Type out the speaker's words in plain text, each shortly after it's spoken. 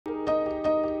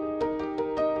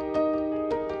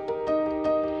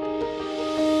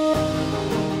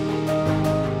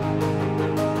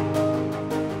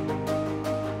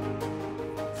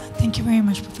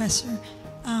Professor.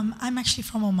 I'm actually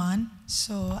from Oman,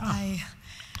 so I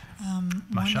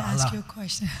want to ask you a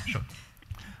question. Sure.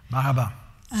 Marhaba.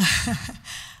 I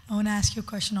want to ask you a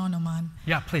question on Oman.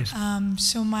 Yeah, please.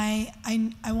 So I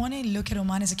want to look at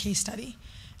Oman as a case study,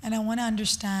 and I want to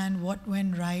understand what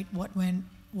went right,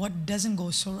 what doesn't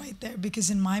go so right there. Because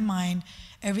in my mind,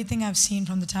 everything I've seen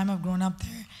from the time I've grown up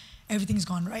there, everything's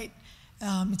gone right.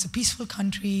 It's a peaceful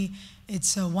country.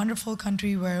 It's a wonderful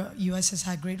country where U.S. has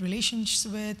had great relations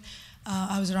with.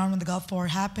 I was around when the Gulf War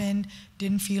happened,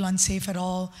 didn't feel unsafe at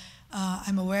all.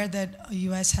 I'm aware that the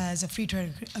U.S. has a free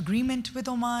trade agreement with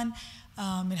Oman.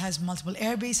 It has multiple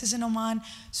air bases in Oman.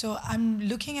 So I'm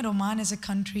looking at Oman as a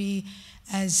country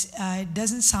as it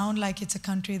doesn't sound like it's a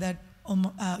country that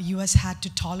U.S. had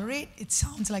to tolerate. It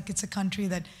sounds like it's a country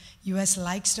that U.S.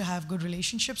 likes to have good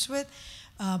relationships with.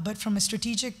 But from a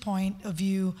strategic point of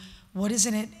view, what is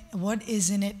in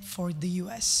it for the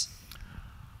U.S.?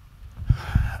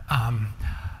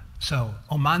 So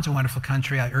Oman's a wonderful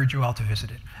country. I urge you all to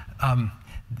visit it.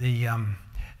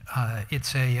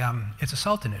 It's a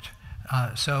sultanate.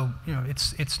 So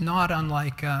it's not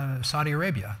unlike Saudi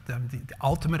Arabia. The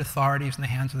ultimate authority is in the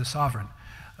hands of the sovereign.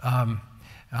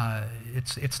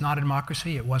 It's not a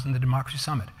democracy. It wasn't the Democracy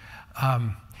Summit.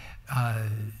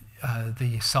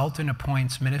 The Sultan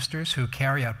appoints ministers who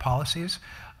carry out policies.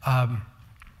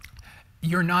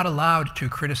 You're not allowed to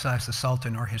criticize the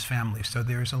Sultan or his family, so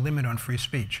there's a limit on free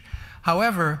speech.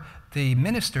 However, the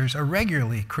ministers are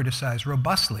regularly criticized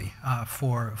robustly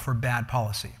for bad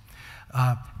policy.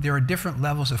 There are different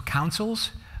levels of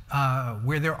councils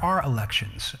where there are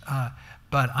elections,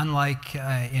 but unlike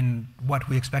in what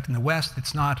we expect in the West,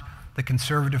 it's not the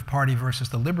Conservative Party versus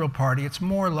the Liberal Party. It's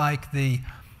more like the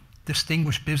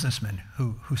distinguished businessman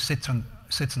who sits in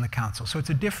the council. So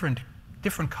it's a different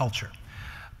culture.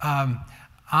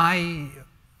 I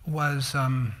was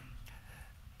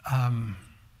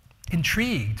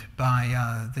intrigued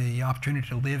by the opportunity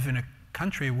to live in a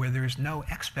country where there is no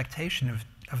expectation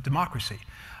of democracy.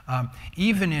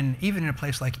 Even in a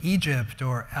place like Egypt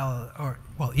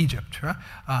Egypt,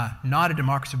 not a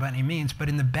democracy by any means, but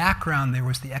in the background there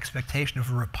was the expectation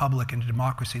of a republic and a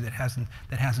democracy that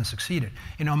hasn't succeeded.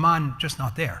 In Oman, just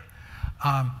not there.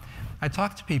 I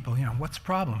talk to people, what's the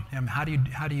problem? How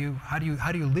do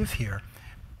you live here?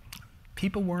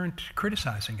 People weren't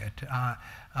criticizing it.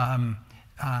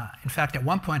 In fact, at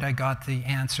one point I got the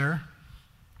answer,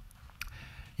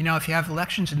 if you have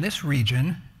elections in this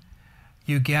region,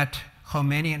 you get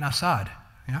Khomeini and Assad.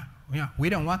 We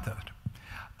don't want that.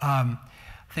 I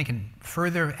think a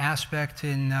further aspect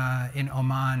in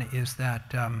Oman is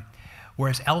that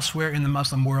whereas elsewhere in the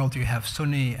Muslim world you have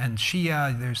Sunni and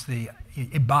Shia, there's the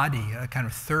Ibadi, a kind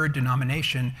of third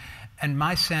denomination, and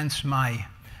my sense, my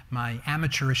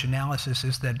amateurish analysis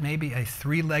is that maybe a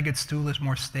three-legged stool is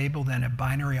more stable than a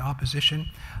binary opposition.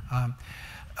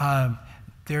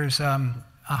 There's a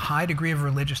high degree of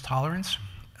religious tolerance.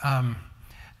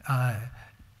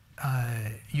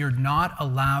 You're not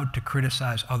allowed to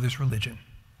criticize others' religion.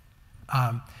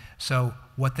 So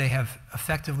what they have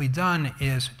effectively done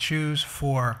is choose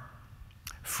for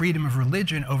freedom of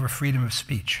religion over freedom of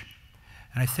speech.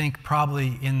 And I think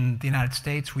probably in the United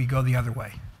States we go the other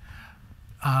way.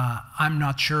 I'm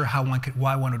not sure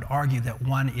why one would argue that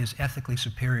one is ethically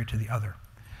superior to the other.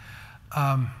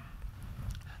 The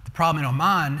problem in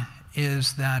Oman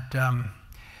is that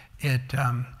it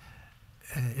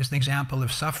is an example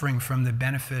of suffering from the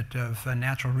benefit of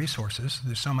natural resources.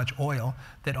 There's so much oil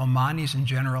that Omanis in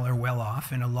general are well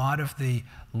off, and a lot of the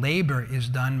labor is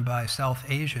done by South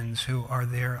Asians who are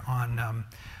there on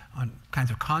kinds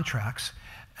of contracts.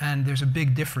 And there's a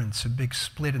big difference, a big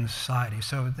split in the society.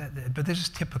 So, but this is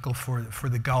typical for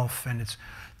the Gulf, and it's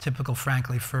typical,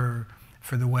 frankly, for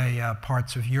the way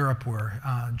parts of Europe were,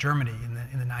 Germany in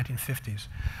the 1950s.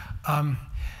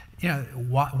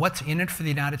 What's in it for the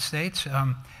United States?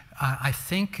 I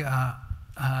think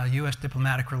U.S.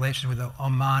 diplomatic relations with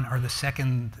Oman are the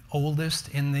second oldest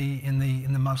in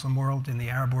the Muslim world. In the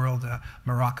Arab world,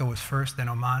 Morocco was first, then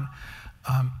Oman.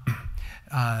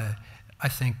 I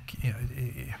think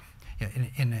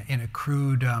in a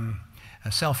crude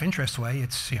self-interest way,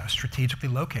 it's strategically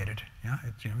located.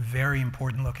 It's a very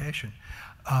important location,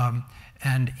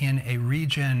 and in a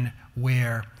region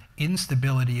where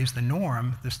instability is the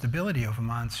norm, the stability of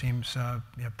Oman seems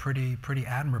pretty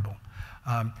admirable.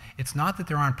 It's not that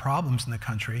there aren't problems in the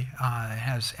country. It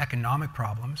has economic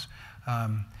problems,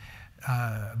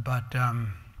 but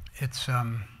it's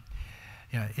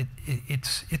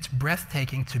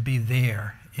breathtaking to be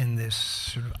there in this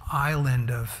sort of island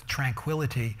of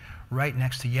tranquility right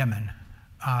next to Yemen,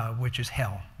 which is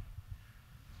hell.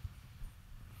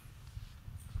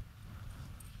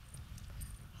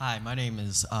 Hi, my name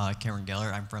is Cameron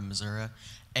Geller. I'm from Missouri,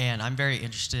 and I'm very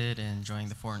interested in joining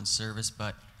the Foreign Service,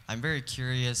 but I'm very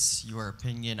curious your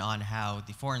opinion on how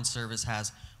the Foreign Service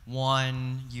has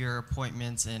 1-year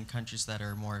appointments in countries that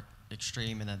are more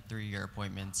extreme and then 3-year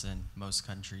appointments in most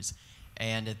countries.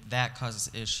 And if that causes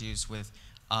issues with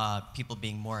people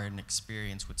being more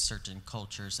inexperienced with certain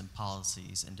cultures and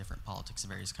policies and different politics in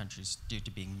various countries due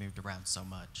to being moved around so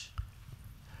much.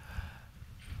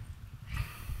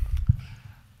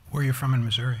 Where are you from in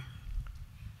Missouri?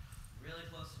 Really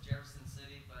close to Jefferson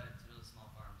City, but it's a really small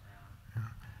farm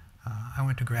town. I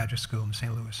went to graduate school in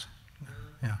St. Louis.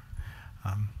 Really? Yeah.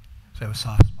 So I have a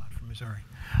soft spot for Missouri.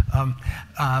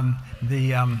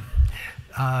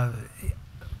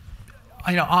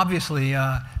 Obviously,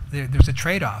 there's a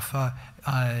trade-off.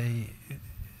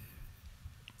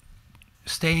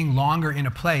 Staying longer in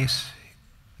a place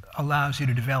allows you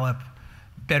to develop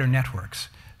better networks.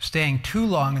 Staying too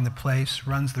long in the place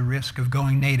runs the risk of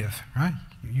going native, right?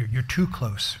 You're too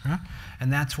close, right?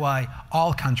 And that's why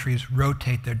all countries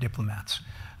rotate their diplomats.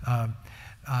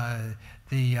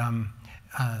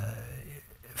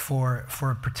 For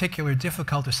particular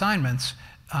difficult assignments,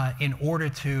 in order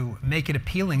to make it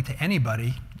appealing to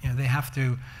anybody, they have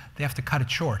to cut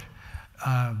it short.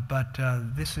 But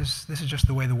this is just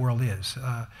the way the world is.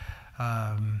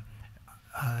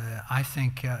 I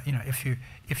think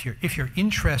if you're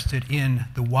interested in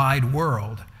the wide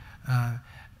world,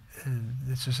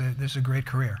 this is a great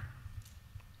career.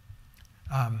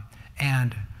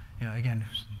 And again,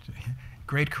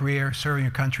 great career, serving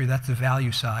your country. That's the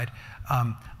value side.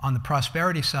 On the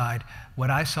prosperity side, what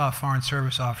I saw foreign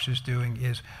service officers doing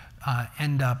is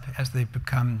end up, as they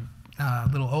become a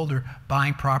little older,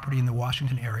 buying property in the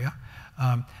Washington area.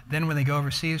 Then when they go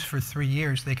overseas for 3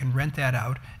 years, they can rent that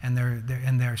out, and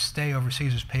their stay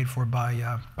overseas is paid for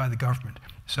by the government.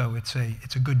 So it's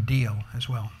a good deal as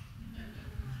well.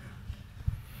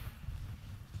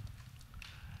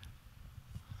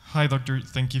 Hi, Doctor.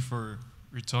 Thank you for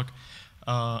your talk.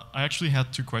 I actually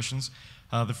had 2 questions.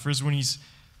 The first one is,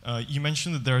 you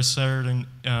mentioned that there are certain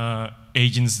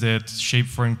agents that shape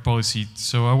foreign policy.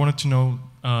 So I wanted to know,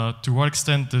 to what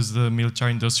extent does the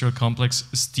military-industrial complex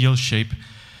still shape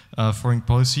foreign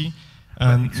policy?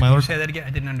 And Can you say that again? I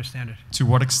didn't understand it. To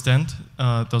what extent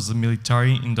does the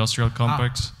military-industrial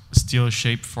complex still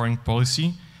shape foreign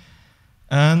policy?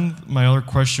 And my other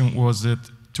question was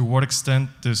that, to what extent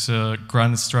does a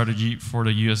grand strategy for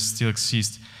the US still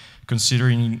exist,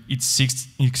 considering it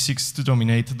seeks to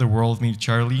dominate the world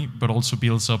militarily, but also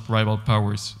builds up rival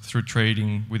powers through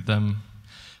trading with them,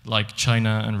 like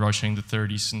China and Russia in the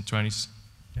 30s and 20s?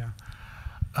 Yeah.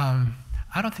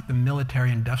 I don't think the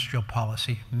military-industrial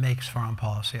policy makes foreign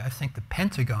policy. I think the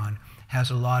Pentagon has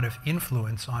a lot of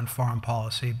influence on foreign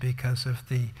policy because of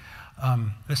the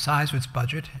size of its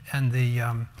budget and the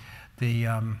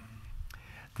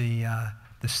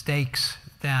stakes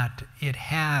that it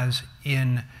has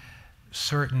in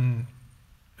certain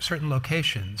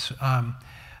locations.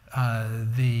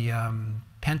 The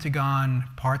Pentagon,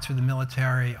 parts of the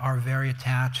military are very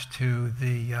attached to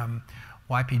the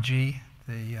YPG,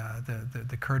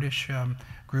 the Kurdish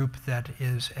group that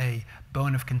is a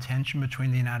bone of contention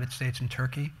between the United States and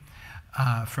Turkey.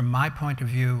 From my point of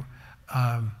view,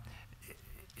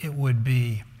 it would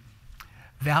be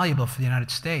valuable for the United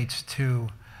States to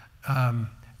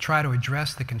try to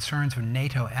address the concerns of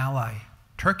NATO ally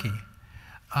Turkey.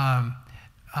 But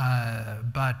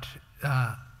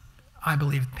I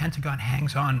believe the Pentagon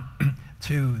hangs on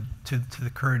to the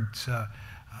Kurds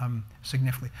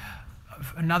significantly.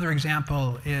 Another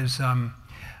example is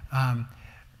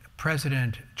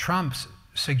President Trump's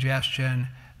suggestion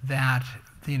that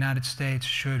the United States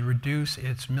should reduce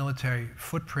its military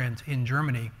footprint in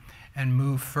Germany and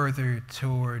move further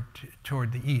toward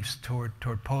the east, toward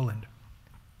Poland.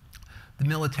 The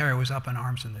military was up in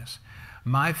arms in this.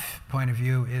 My point of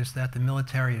view is that the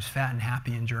military is fat and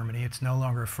happy in Germany. It's no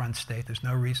longer a front state. There's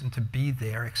no reason to be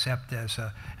there except as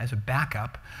a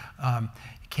backup. You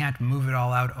can't move it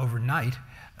all out overnight,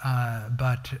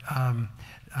 but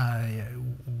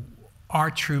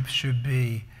our troops should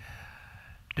be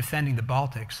defending the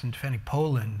Baltics and defending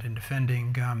Poland and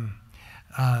defending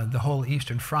the whole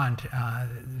Eastern Front.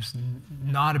 There's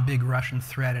not a big Russian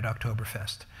threat at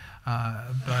Oktoberfest.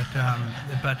 But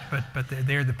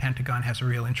there the Pentagon has a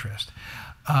real interest.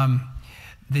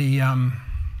 The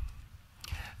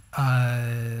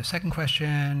second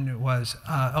question was,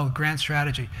 grand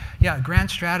strategy. Yeah, grand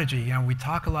strategy. We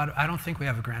talk a lot. I don't think we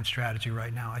have a grand strategy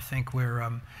right now. I think we've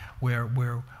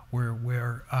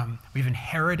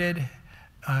inherited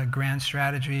a grand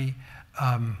strategy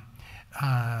from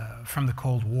the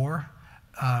Cold War.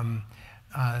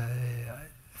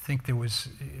 think there was,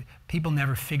 people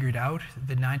never figured out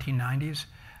the 1990s.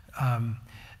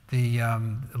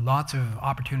 Lots of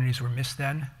opportunities were missed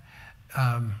then.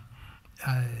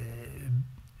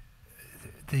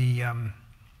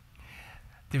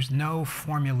 There's no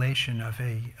formulation of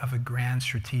a grand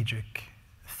strategic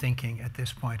thinking at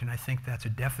this point, and I think that's a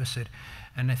deficit.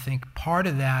 And I think part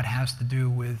of that has to do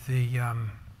with the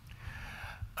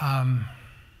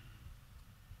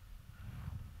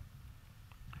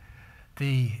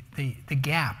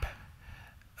gap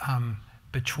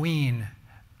between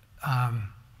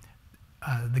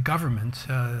the government,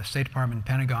 State Department,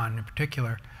 Pentagon in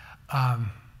particular,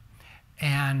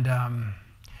 and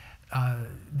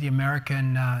the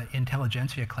American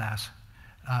intelligentsia class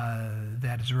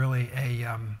that is really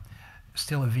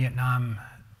still a Vietnam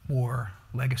War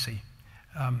legacy.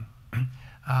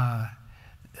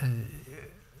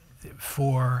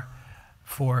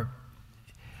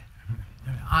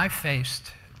 I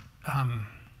faced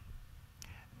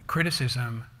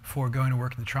criticism for going to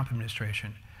work in the Trump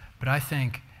administration, but I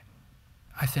think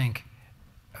I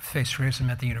faced criticism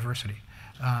at the university.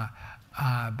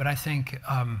 But I think,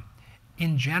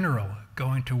 in general,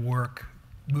 going to work,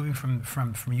 moving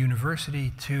from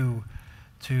university to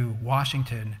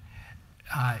Washington,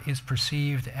 is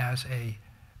perceived as a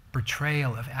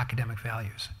betrayal of academic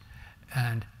values,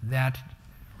 and that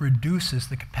reduces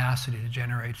the capacity to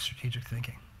generate strategic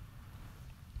thinking.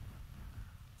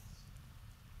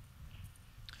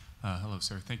 Hello,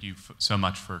 sir. Thank you so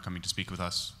much for coming to speak with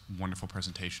us. Wonderful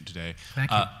presentation today.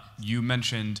 Thank you. You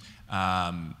mentioned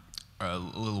a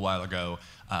little while ago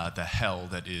the hell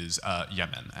that is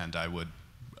Yemen, and I would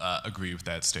agree with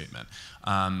that statement.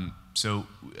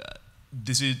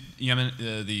 This is Yemen.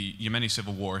 The Yemeni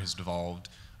civil war has devolved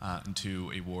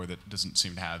into a war that doesn't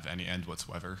seem to have any end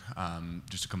whatsoever,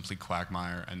 just a complete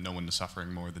quagmire, and no one is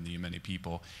suffering more than the Yemeni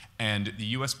people. And the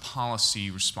U.S.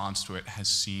 policy response to it has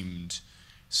seemed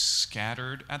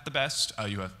scattered at the best.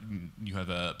 You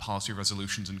have policy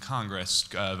resolutions in Congress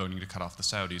voting to cut off the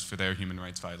Saudis for their human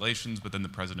rights violations, but then the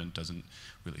president doesn't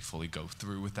really fully go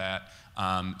through with that.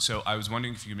 So I was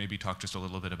wondering if you could maybe talk just a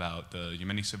little bit about the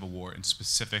Yemeni civil war, and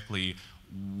specifically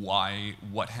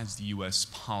what has the U.S.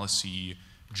 policy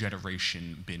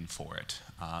generation been for it,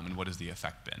 and what has the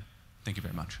effect been? Thank you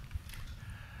very much.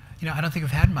 You know, I don't think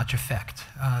we've had much effect.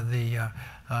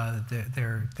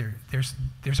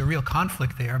 There's a real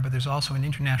conflict there, but there's also an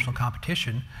international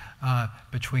competition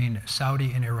between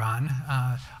Saudi and Iran,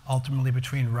 ultimately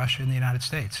between Russia and the United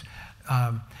States.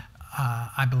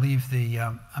 I believe the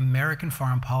American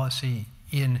foreign policy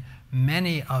in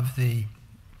many of the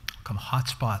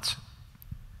hotspots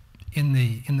in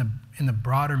the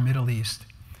broader Middle East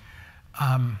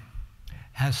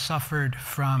has suffered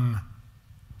from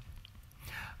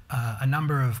a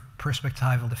number of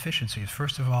perspectival deficiencies.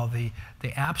 First of all, the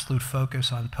absolute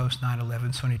focus on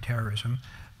post-9/11 Sunni terrorism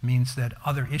means that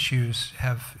other issues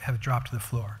have dropped to the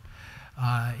floor.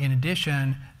 In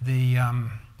addition, the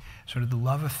sort of the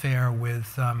love affair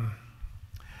with the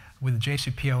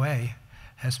JCPOA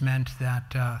has meant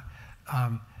that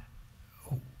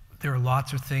there are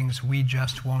lots of things we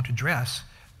just won't address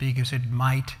because it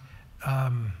might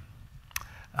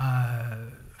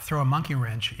throw a monkey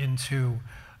wrench into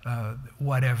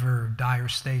whatever dire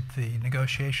state the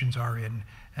negotiations are in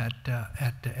at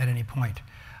any point.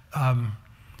 I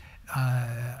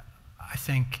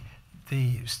think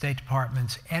the State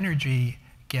Department's energy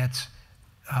gets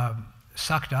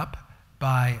sucked up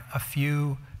by a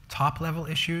few top-level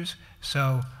issues,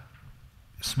 so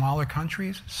smaller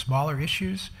countries, smaller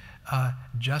issues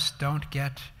just don't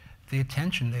get the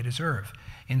attention they deserve.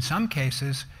 In some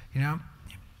cases, you know,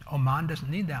 Oman doesn't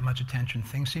need that much attention.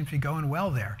 Things seem to be going well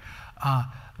there.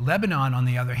 Lebanon, on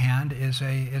the other hand, is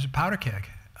a powder keg.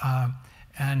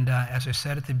 And as I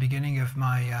said at the beginning of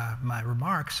my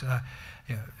remarks,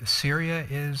 Syria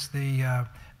is the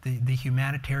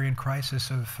humanitarian crisis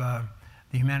of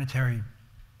the humanitarian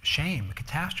shame,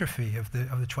 catastrophe of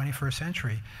the 21st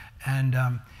century. And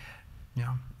you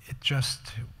know, it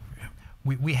just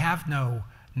we have no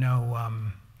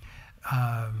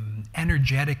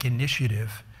energetic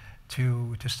initiative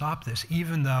to stop this,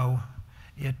 even though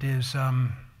it is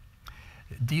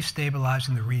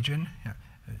destabilizing the region.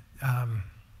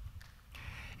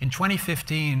 In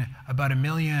 2015, about 1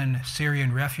 million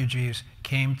Syrian refugees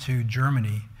came to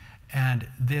Germany, and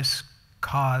this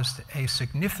caused a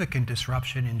significant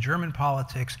disruption in German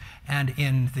politics and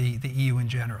in the EU in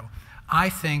general. I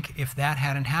think if that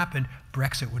hadn't happened,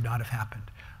 Brexit would not have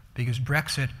happened, because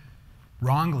Brexit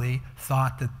wrongly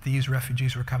thought that these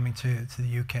refugees were coming to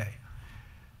the UK.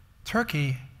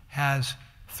 Turkey has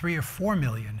 3 or 4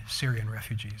 million Syrian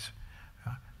refugees.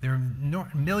 There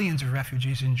are millions of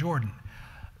refugees in Jordan.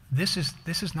 This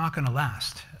is not going to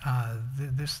last.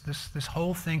 This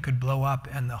whole thing could blow up,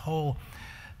 and the whole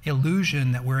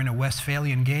illusion that we're in a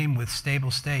Westphalian game with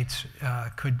stable states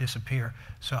could disappear.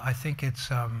 So I think it's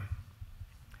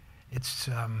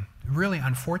really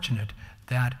unfortunate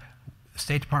that the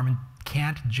State Department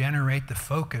can't generate the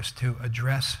focus to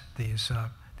address these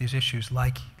issues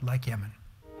like Yemen.